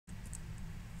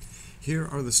Here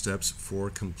are the steps for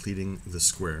completing the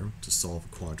square to solve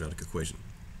a quadratic equation.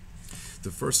 The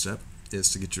first step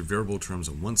is to get your variable terms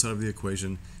on one side of the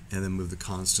equation and then move the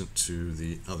constant to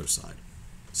the other side.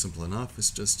 Simple enough,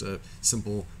 it's just a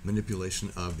simple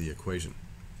manipulation of the equation.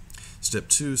 Step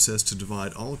 2 says to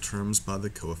divide all terms by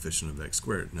the coefficient of x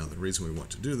squared. Now the reason we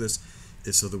want to do this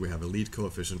is so that we have a lead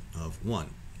coefficient of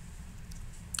 1.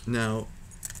 Now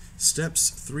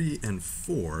steps 3 and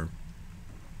 4,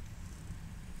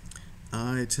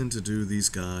 I tend to do these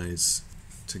guys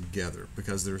together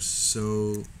because they're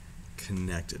so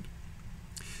connected.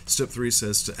 Step 3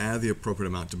 says to add the appropriate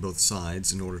amount to both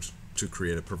sides in order to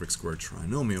create a perfect square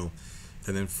trinomial,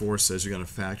 and then 4 says you're going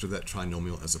to factor that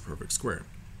trinomial as a perfect square.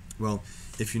 Well,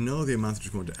 if you know the amount that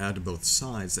you're going to add to both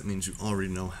sides, that means you already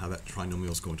know how that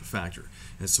trinomial is going to factor.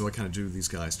 And so I kind of do these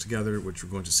guys together, which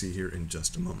we're going to see here in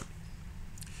just a moment.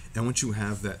 And once you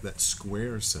have that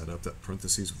square set up, that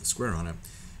parentheses with a square on it,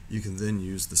 you can then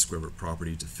use the square root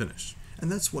property to finish. And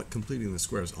that's what completing the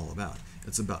square is all about.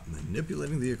 It's about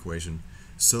manipulating the equation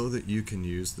so that you can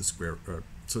use the square,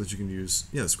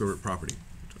 the square root property.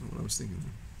 I don't know what I was thinking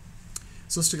there.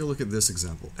 So let's take a look at this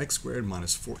example. X squared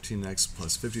minus 14x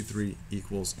plus 53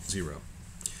 equals 0.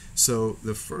 So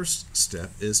the first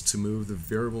step is to move the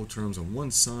variable terms on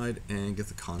one side and get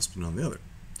the constant on the other.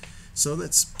 So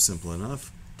that's simple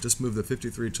enough. Just move the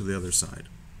 53 to the other side.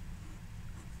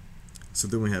 So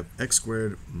then we have x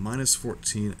squared minus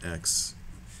 14x,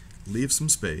 leave some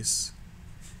space,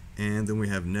 and then we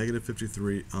have negative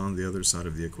 53 on the other side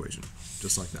of the equation,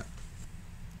 just like that.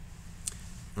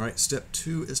 Alright, step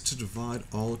 2 is to divide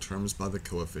all terms by the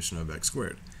coefficient of x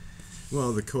squared.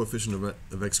 Well, the coefficient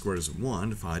of x squared is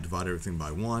 1. If I divide everything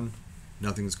by 1,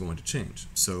 nothing is going to change.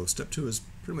 So step 2 is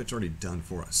pretty much already done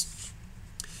for us.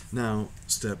 Now,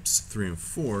 steps 3 and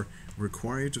 4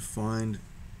 require you to find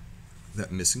that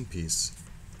missing piece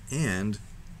and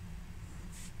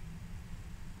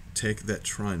take that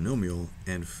trinomial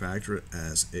and factor it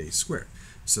as a square.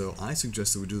 So I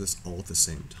suggest that we do this all at the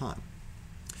same time,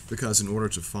 because in order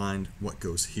to find what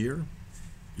goes here,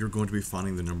 you're going to be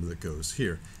finding the number that goes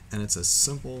here. And it's a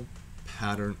simple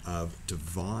pattern of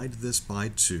divide this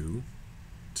by 2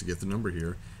 to get the number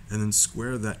here, and then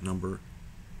square that number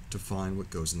to find what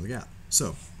goes in the gap.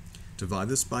 So divide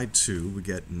this by 2, we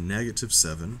get negative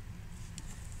 7,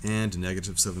 and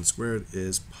negative 7 squared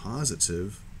is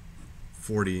positive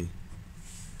 49.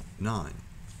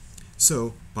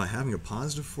 So by having a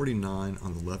positive 49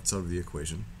 on the left side of the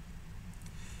equation,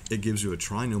 it gives you a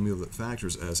trinomial that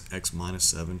factors as x minus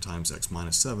 7 times x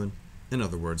minus 7, in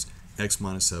other words, x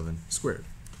minus 7 squared.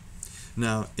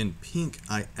 Now, in pink,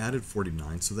 I added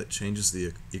 49, so that changes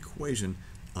the equation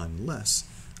unless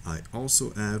I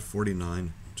also add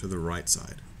 49 to the right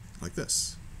side, like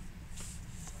this.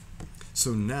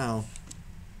 So now,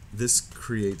 this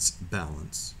creates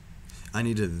balance. I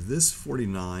needed this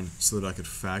 49 so that I could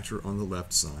factor on the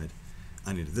left side.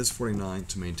 I needed this 49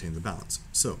 to maintain the balance.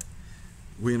 So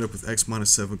we end up with x minus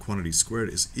 7 quantity squared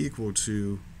is equal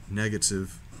to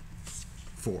negative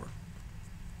 4.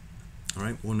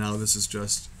 Alright, well now this is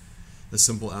just a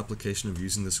simple application of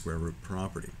using the square root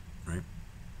property, right?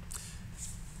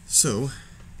 So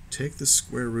take the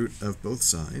square root of both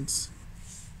sides.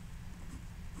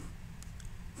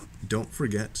 Don't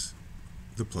forget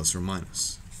the plus or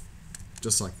minus,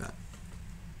 just like that.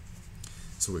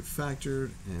 So we've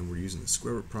factored and we're using the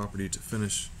square root property to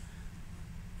finish.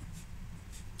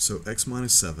 So x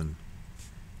minus 7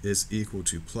 is equal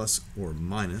to plus or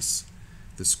minus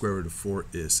the square root of 4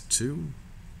 is 2,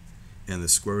 and the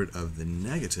square root of the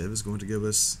negative is going to give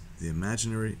us the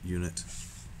imaginary unit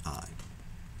I.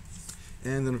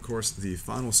 And then of course the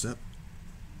final step,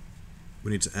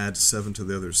 we need to add 7 to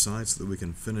the other side so that we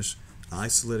can finish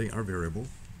isolating our variable.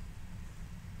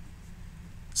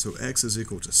 So x is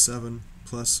equal to 7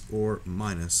 plus or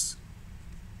minus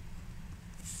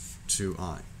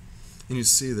 2i. And you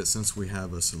see that since we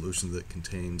have a solution that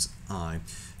contains I,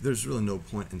 there's really no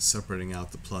point in separating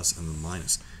out the plus and the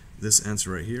minus. This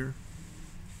answer right here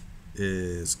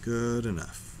is good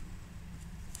enough.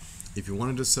 If you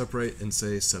wanted to separate and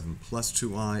say 7 plus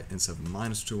 2i and 7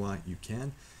 minus 2i, you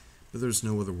can, but there's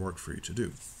no other work for you to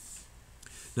do.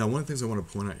 Now, one of the things I want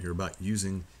to point out here about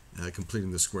using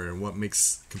completing the square, and what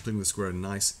makes completing the square a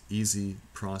nice, easy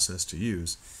process to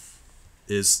use,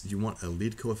 is you want a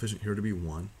lead coefficient here to be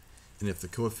 1, and if the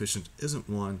coefficient isn't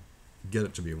 1, get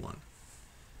it to be 1.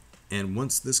 And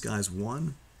once this guy's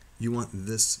 1, you want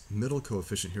this middle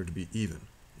coefficient here to be even.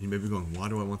 And you may be going, why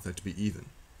do I want that to be even?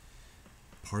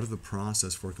 Part of the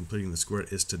process for completing the square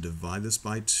is to divide this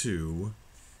by 2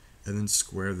 and then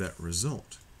square that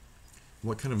result.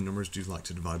 What kind of numbers do you like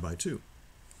to divide by 2?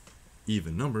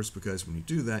 even numbers, because when you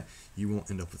do that, you won't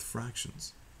end up with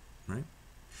fractions, right?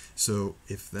 So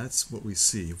if that's what we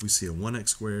see, if we see a 1x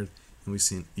squared and we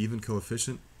see an even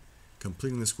coefficient,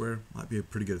 completing the square might be a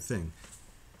pretty good thing,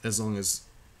 as long as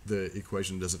the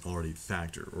equation doesn't already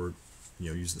factor or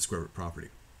use the square root property.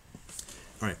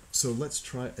 All right, so let's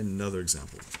try another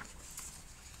example.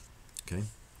 Okay,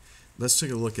 let's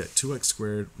take a look at 2x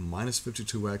squared minus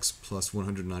 52x plus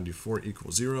 194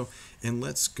 equals 0, and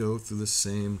let's go through the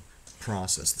same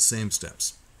process, the same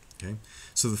steps. Okay,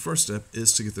 so the first step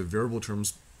is to get the variable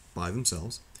terms by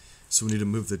themselves. So we need to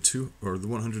move the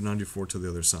 194 to the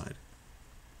other side.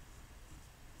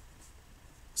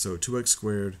 So 2x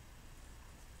squared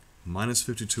minus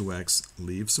 52x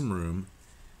leaves some room,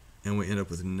 and we end up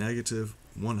with negative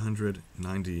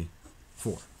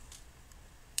 194.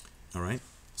 All right,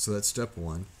 so that's step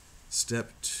 1.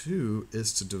 Step 2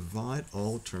 is to divide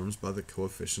all terms by the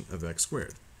coefficient of x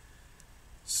squared.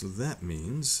 So that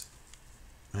means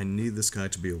I need this guy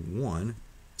to be a 1,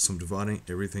 so I'm dividing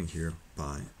everything here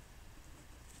by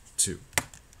 2.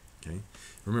 Okay,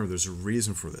 remember there's a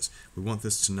reason for this. We want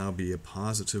this to now be a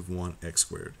positive 1x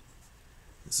squared.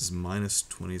 This is minus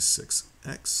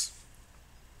 26x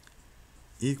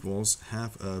equals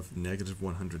half of negative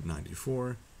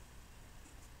 194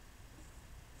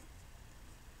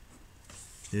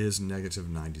 is negative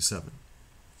 97.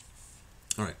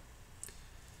 All right.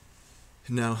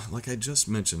 Now, like I just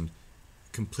mentioned,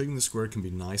 completing the square can be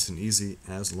nice and easy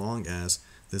as long as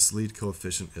this lead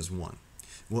coefficient is 1.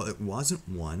 Well, it wasn't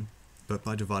 1, but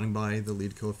by dividing by the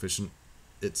lead coefficient,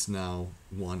 it's now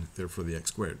 1, therefore the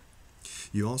x squared.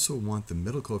 You also want the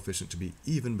middle coefficient to be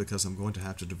even, because I'm going to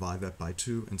have to divide that by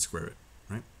 2 and square it,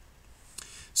 right?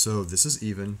 So this is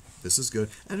even, this is good.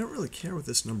 I don't really care what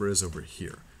this number is over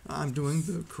here. I'm doing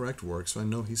the correct work, so I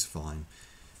know he's fine,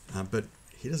 but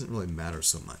he doesn't really matter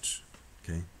so much,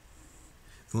 okay?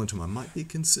 The only time I might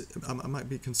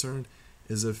be concerned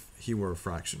is if he were a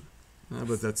fraction,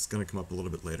 but that's going to come up a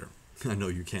little bit later. I know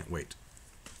you can't wait.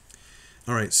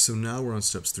 All right, so now we're on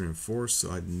steps 3 and 4,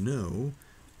 so I know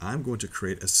I'm going to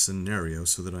create a scenario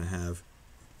so that I have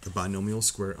a binomial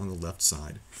square on the left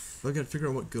side. But I've got to figure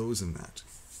out what goes in that.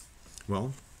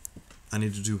 Well, I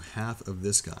need to do half of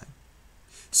this guy.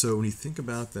 So when you think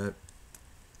about that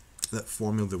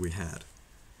formula that we had,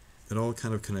 it all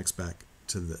kind of connects back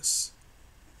to this,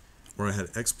 where I had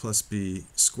x plus b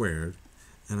squared,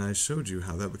 and I showed you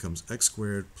how that becomes x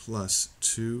squared plus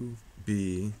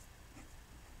 2bx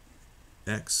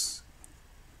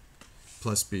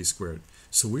plus b squared.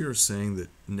 So we are saying that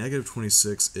negative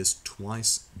 26 is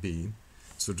twice b.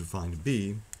 So to find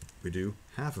b, we do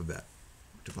half of that,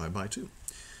 divide by 2.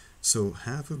 So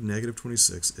half of negative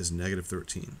 26 is negative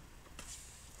 13.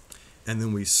 And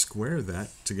then we square that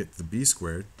to get the b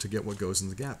squared to get what goes in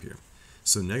the gap here.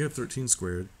 So negative 13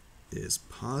 squared is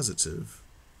positive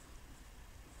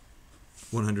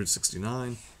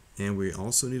 169, and we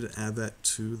also need to add that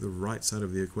to the right side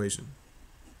of the equation,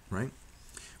 right?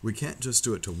 We can't just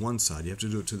do it to one side. You have to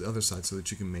do it to the other side so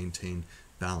that you can maintain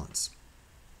balance.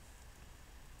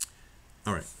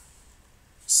 All right,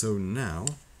 so now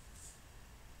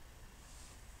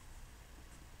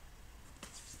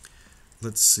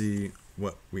let's see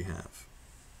what we have.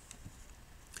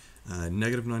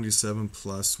 Negative 97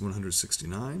 plus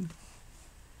 169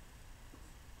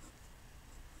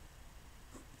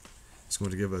 is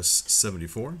going to give us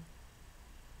 74.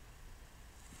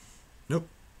 Nope.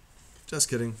 Just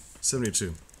kidding.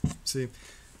 72. See,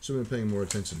 should have been paying more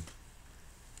attention.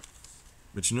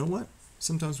 But you know what?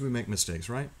 Sometimes we make mistakes,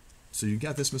 right? So you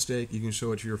got this mistake, you can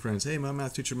show it to your friends. Hey, my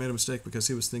math teacher made a mistake because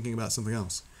he was thinking about something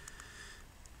else.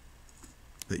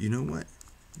 But you know what?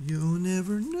 You'll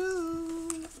never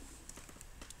know.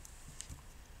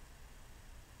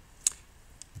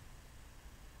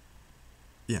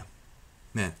 Yeah.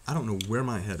 Man, I don't know where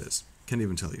my head is. Can't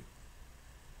even tell you.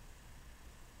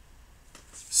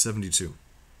 72.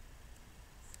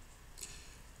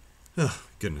 Oh,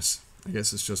 goodness. I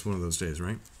guess it's just one of those days,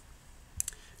 right?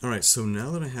 All right, so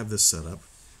now that I have this set up,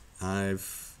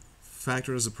 I've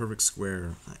factored as a perfect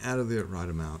square. I added the right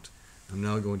amount. I'm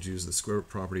now going to use the square root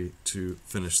property to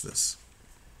finish this.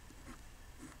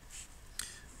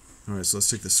 All right, so let's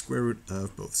take the square root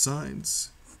of both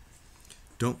sides.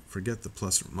 Don't forget the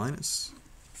plus or minus.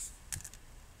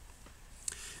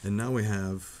 And now we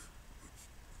have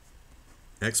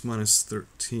x minus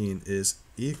 13 is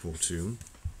equal to,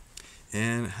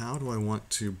 and how do I want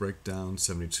to break down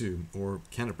 72, or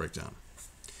can it break down?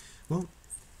 Well,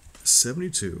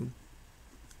 72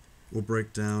 will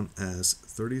break down as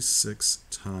 36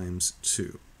 times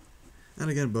 2.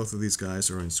 And again, both of these guys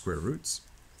are in square roots.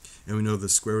 And we know the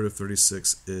square root of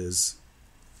 36 is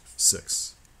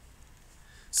 6.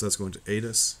 So that's going to aid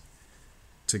us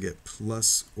to get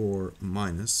plus or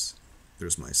minus.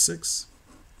 There's my 6.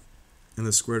 And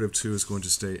the square root of 2 is going to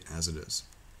stay as it is.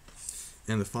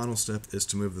 And the final step is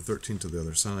to move the 13 to the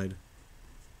other side.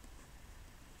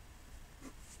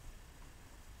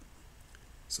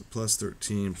 So plus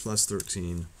 13,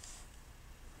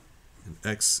 and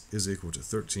x is equal to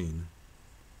 13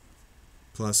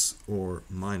 plus or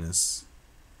minus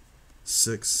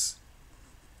 6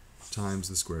 times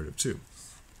the square root of 2.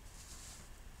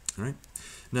 All right?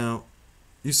 Now,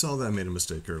 you saw that I made a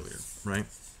mistake earlier, right?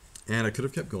 And I could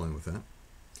have kept going with that.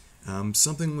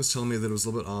 Something was telling me that it was a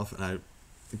little bit off, and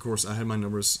of course, I had my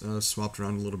numbers swapped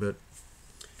around a little bit,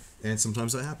 and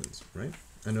sometimes that happens, right?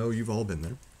 I know you've all been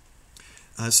there.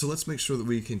 So let's make sure that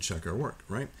we can check our work,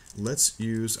 right? Let's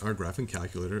use our graphing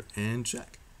calculator and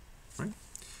check, right?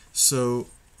 So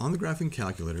on the graphing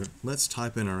calculator, let's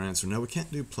type in our answer. Now we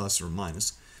can't do plus or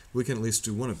minus. We can at least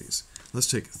do one of these. Let's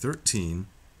take 13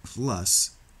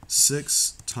 plus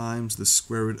 6 times the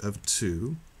square root of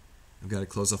 2. I've got to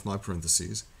close off my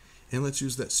parentheses. And let's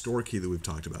use that store key that we've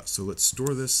talked about. So let's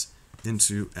store this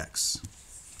into x.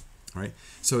 All right,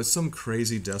 so it's some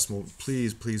crazy decimal.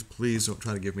 Please, please, please don't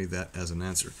try to give me that as an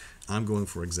answer. I'm going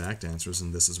for exact answers,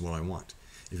 and this is what I want.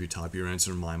 If you type your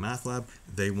answer in MyMathLab,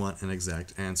 they want an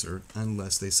exact answer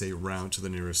unless they say round to the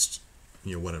nearest,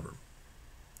 whatever.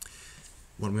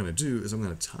 What I'm going to do is I'm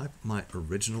going to type my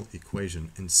original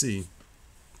equation and see,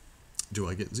 do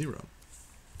I get 0?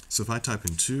 So if I type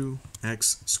in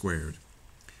 2x squared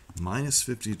minus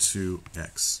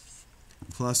 52x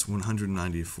plus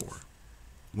 194,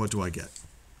 what do I get?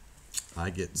 I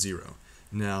get 0.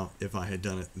 Now, if I had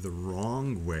done it the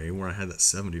wrong way, where I had that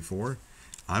 74,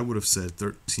 I would have said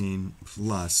 13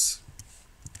 plus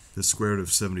the square root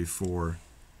of 74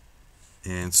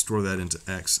 and store that into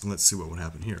x, and let's see what would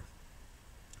happen here.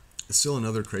 It's still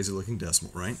another crazy looking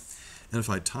decimal, right? And if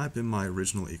I type in my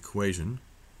original equation,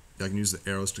 I can use the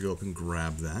arrows to go up and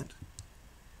grab that.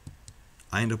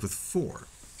 I end up with 4.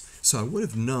 So I would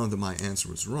have known that my answer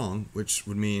was wrong, which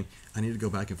would mean I need to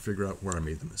go back and figure out where I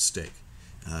made the mistake.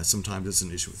 Sometimes it's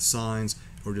an issue with signs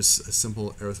or just a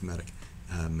simple arithmetic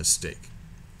mistake.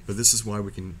 But this is why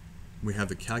we have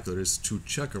the calculators to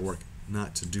check our work,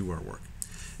 not to do our work.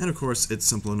 And of course, it's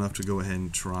simple enough to go ahead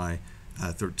and try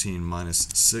 13 minus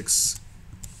 6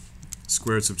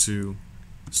 square roots of 2,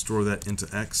 store that into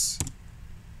x,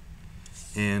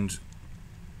 and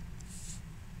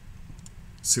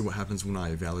see what happens when I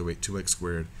evaluate 2x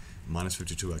squared minus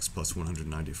 52x plus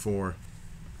 194,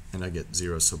 and I get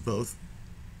 0. So both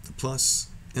the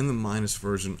plus and the minus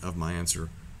version of my answer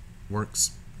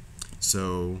works.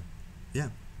 So yeah,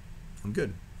 I'm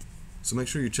good. So make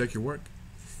sure you check your work.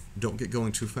 Don't get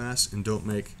going too fast and don't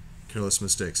make careless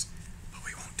mistakes. But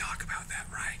we won't talk about that,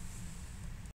 right?